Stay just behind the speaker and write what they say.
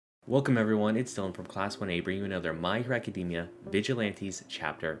Welcome everyone, it's Dylan from Class 1A bringing you another My Hero Academia Vigilantes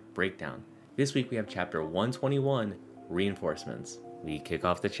chapter breakdown. This week we have chapter 121, Reinforcements. We kick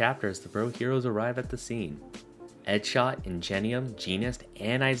off the chapter as the Bro Heroes arrive at the scene. Edgeshot, Ingenium, Genist,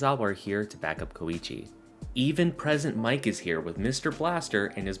 and Aizawa are here to back up Koichi. Even present Mike is here with Mr.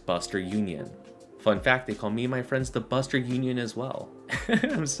 Blaster and his Buster Union. Fun fact, they call me and my friends the Buster Union as well.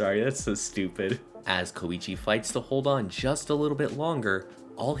 I'm sorry, that's so stupid. As Koichi fights to hold on just a little bit longer,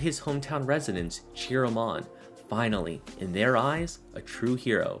 all his hometown residents cheer him on. Finally, in their eyes, a true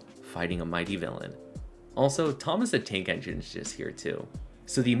hero fighting a mighty villain. Also, Thomas the Tank Engine is just here too.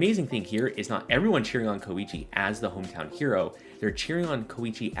 So the amazing thing here is not everyone cheering on Koichi as the hometown hero, they're cheering on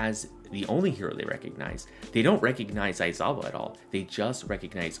Koichi as the only hero they recognize. They don't recognize Aizawa at all, they just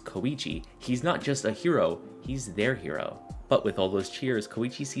recognize Koichi. He's not just a hero, he's their hero. But with all those cheers,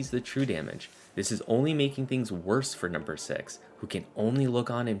 Koichi sees the true damage. This is only making things worse for number 6, who can only look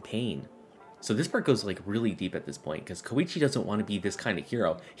on in pain. So this part goes like really deep at this point, because Koichi doesn't want to be this kind of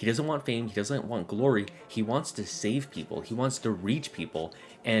hero. He doesn't want fame, he doesn't want glory, he wants to save people, he wants to reach people,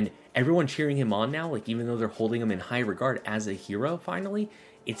 and everyone cheering him on now, like even though they're holding him in high regard as a hero finally,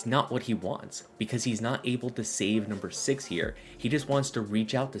 it's not what he wants, because he's not able to save number 6 here. He just wants to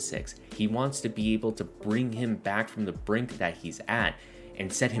reach out to 6. He wants to be able to bring him back from the brink that he's at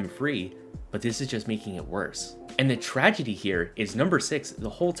and set him free, but this is just making it worse. And the tragedy here is number 6 the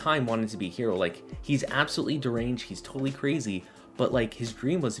whole time wanted to be a hero. Like, he's absolutely deranged, he's totally crazy, but like his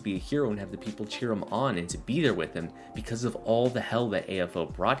dream was to be a hero and have the people cheer him on and to be there with him because of all the hell that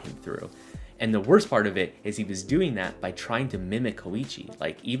AFO brought him through. And the worst part of it is he was doing that by trying to mimic Koichi.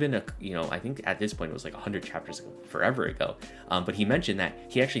 Like even, I think at this point it was like 100 chapters ago, forever ago. But he mentioned that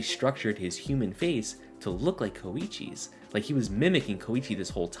he actually structured his human face to look like Koichi's. Like he was mimicking Koichi this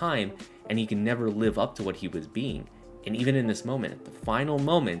whole time and he can never live up to what he was being. And even in this moment, the final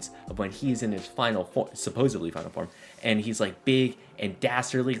moments of when he's in his final form, supposedly final form, and he's like big and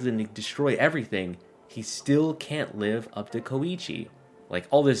dastardly going to destroy everything, he still can't live up to Koichi. Like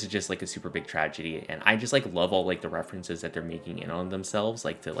all this is just like a super big tragedy, and I just like love all like the references that they're making in on themselves,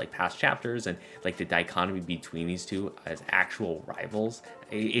 like to like past chapters and like the dichotomy between these two as actual rivals.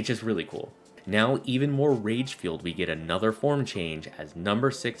 It's just really cool. Now even more rage-fueled, we get another form change as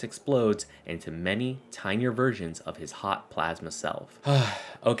number 6 explodes into many tinier versions of his hot plasma self.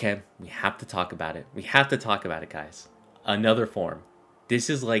 Okay, we have to talk about it. We have to talk about it, guys. Another form. This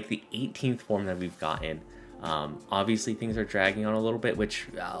is like the 18th form that we've gotten. Obviously things are dragging on a little bit, which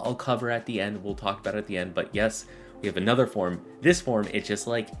I'll cover at the end. We'll talk about it at the end, but yes, we have another form. This form is just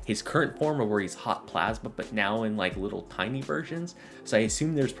like his current form of where he's hot plasma, but now in like little tiny versions. So I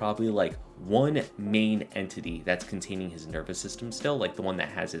assume there's probably like one main entity that's containing his nervous system still, like the one that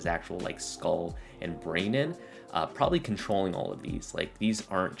has his actual like skull and brain in, probably controlling all of these. Like these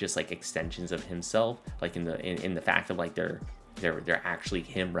aren't just like extensions of himself, like in the fact of like they're actually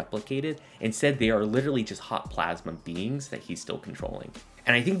him replicated. Instead, they are literally just hot plasma beings that he's still controlling.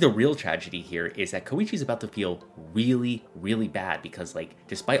 And I think the real tragedy here is that Koichi's about to feel really, really bad because like,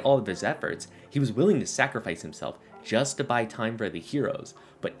 despite all of his efforts, he was willing to sacrifice himself just to buy time for the heroes.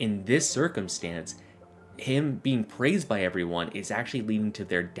 But in this circumstance, him being praised by everyone is actually leading to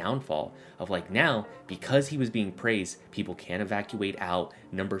their downfall of like now, because he was being praised, people can't evacuate out,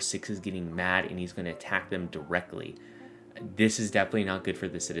 number 6 is getting mad and he's going to attack them directly. This is definitely not good for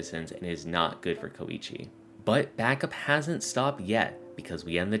the citizens and is not good for Koichi. But backup hasn't stopped yet, because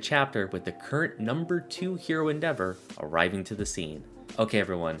we end the chapter with the current number 2 hero Endeavor arriving to the scene. Okay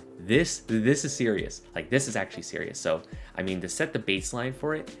everyone, this is serious. Like this is actually serious. So, I mean, to set the baseline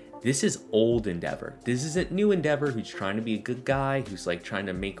for it, this is old Endeavor. This isn't new Endeavor who's trying to be a good guy, who's like trying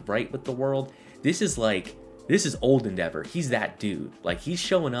to make right with the world. This is old Endeavor. He's that dude. Like he's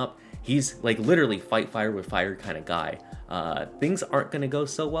showing up. He's like literally fight fire with fire kind of guy. Things aren't going to go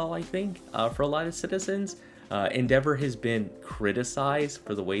so well, I think, for a lot of citizens. Endeavor has been criticized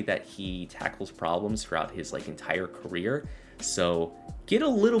for the way that he tackles problems throughout his like entire career. So get a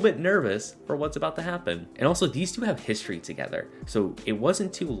little bit nervous for what's about to happen. And also these two have history together. So it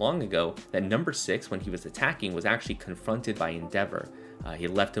wasn't too long ago that number 6, when he was attacking, was actually confronted by Endeavor. He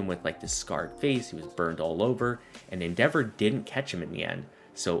left him with like this scarred face, he was burned all over, and Endeavor didn't catch him in the end.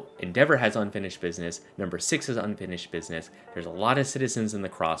 So Endeavor has unfinished business, number 6 has unfinished business, there's a lot of citizens in the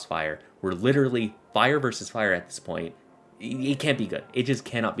crossfire, we're literally fire versus fire at this point. It can't be good, it just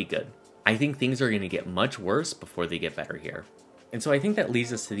cannot be good. I think things are going to get much worse before they get better here. And so I think that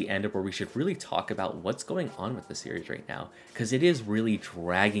leads us to the end of where we should really talk about what's going on with the series right now, because it is really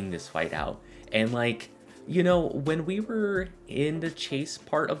dragging this fight out. And like, you know, when we were in the chase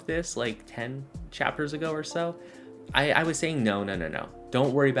part of this, like 10 chapters ago or so, I was saying no.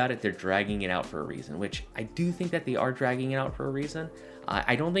 Don't worry about it. They're dragging it out for a reason, which I do think that they are dragging it out for a reason.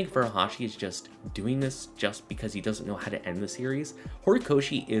 I don't think Furuhashi is just doing this just because he doesn't know how to end the series.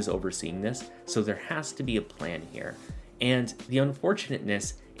 Horikoshi is overseeing this, so there has to be a plan here. And the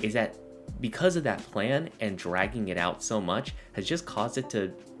unfortunateness is that because of that plan and dragging it out so much has just caused it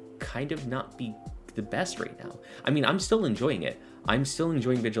to kind of not be the best right now. I mean, I'm still enjoying it. I'm still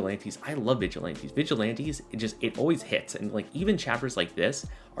enjoying Vigilantes. I love Vigilantes. Vigilantes, it always hits. And like even chapters like this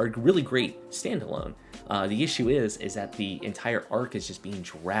are really great standalone. The issue is that the entire arc is just being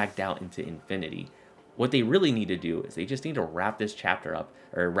dragged out into infinity. What they really need to do is they just need to wrap this chapter up,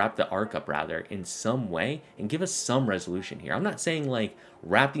 or wrap the arc up rather, in some way and give us some resolution here. I'm not saying like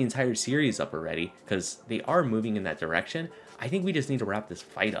wrap the entire series up already, because they are moving in that direction. I think we just need to wrap this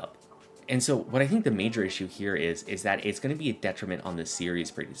fight up. And so what I think the major issue here is that it's going to be a detriment on this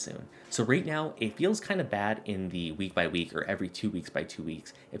series pretty soon. So right now, it feels kind of bad in the week by week or every 2 weeks by 2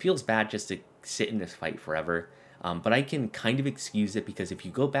 weeks. It feels bad just to sit in this fight forever. But I can kind of excuse it because if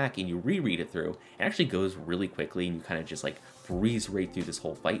you go back and you reread it through, it actually goes really quickly and you kind of just like breeze right through this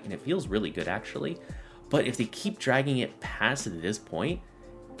whole fight and it feels really good actually. But if they keep dragging it past this point,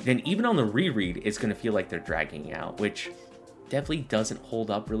 then even on the reread, it's going to feel like they're dragging it out, which definitely doesn't hold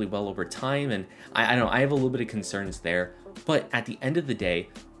up really well over time, and I don't know, I have a little bit of concerns there, but at the end of the day,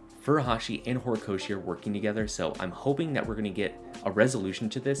 Furuhashi and Horikoshi are working together, so I'm hoping that we're going to get a resolution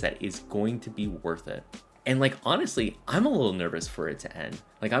to this that is going to be worth it. And like, honestly, I'm a little nervous for it to end.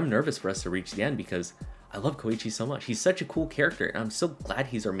 Like, I'm nervous for us to reach the end because I love Koichi so much. He's such a cool character, and I'm so glad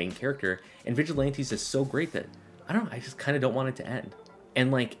he's our main character, and Vigilantes is so great that, I don't know, I just kind of don't want it to end.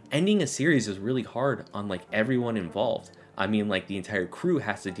 And like, ending a series is really hard on like everyone involved. I mean, like, the entire crew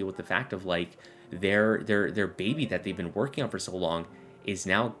has to deal with the fact of like their baby that they've been working on for so long is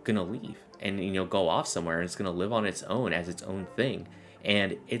now gonna leave and, you know, go off somewhere, and it's gonna live on its own as its own thing.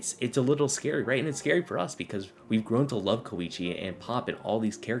 And it's a little scary, right? And it's scary for us because we've grown to love Koichi and Pop and all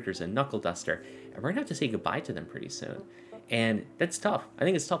these characters and Knuckle Duster, and we're gonna have to say goodbye to them pretty soon. And that's tough. I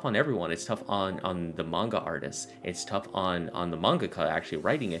think it's tough on everyone. It's tough on the manga artists. It's tough on the mangaka actually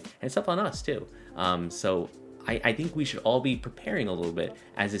writing it, and it's tough on us too. So I think we should all be preparing a little bit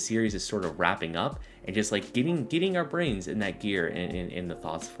as the series is sort of wrapping up and just like getting our brains in that gear and in the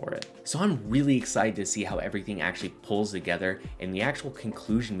thoughts for it. So I'm really excited to see how everything actually pulls together and the actual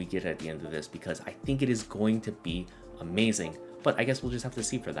conclusion we get at the end of this, because I think it is going to be amazing. But I guess we'll just have to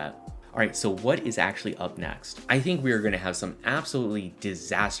see for that. All right, so what is actually up next? I think we are going to have some absolutely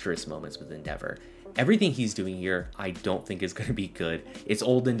disastrous moments with Endeavor. Everything he's doing here, I don't think is going to be good. It's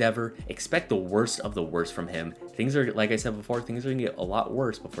old Endeavor. Expect the worst of the worst from him. Things are, like I said before, things are going to get a lot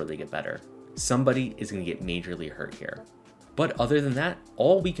worse before they get better. Somebody is going to get majorly hurt here. But other than that,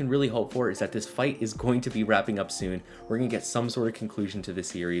 all we can really hope for is that this fight is going to be wrapping up soon. We're going to get some sort of conclusion to the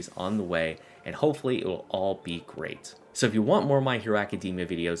series on the way, and hopefully it will all be great. So if you want more My Hero Academia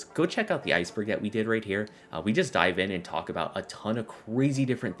videos, go check out the iceberg that we did right here. We just dive in and talk about a ton of crazy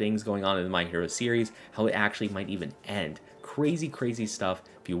different things going on in the My Hero series, how it actually might even end. Crazy stuff.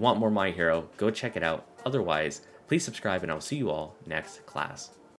 If you want more My Hero, go check it out. Otherwise, please subscribe and I'll see you all next class.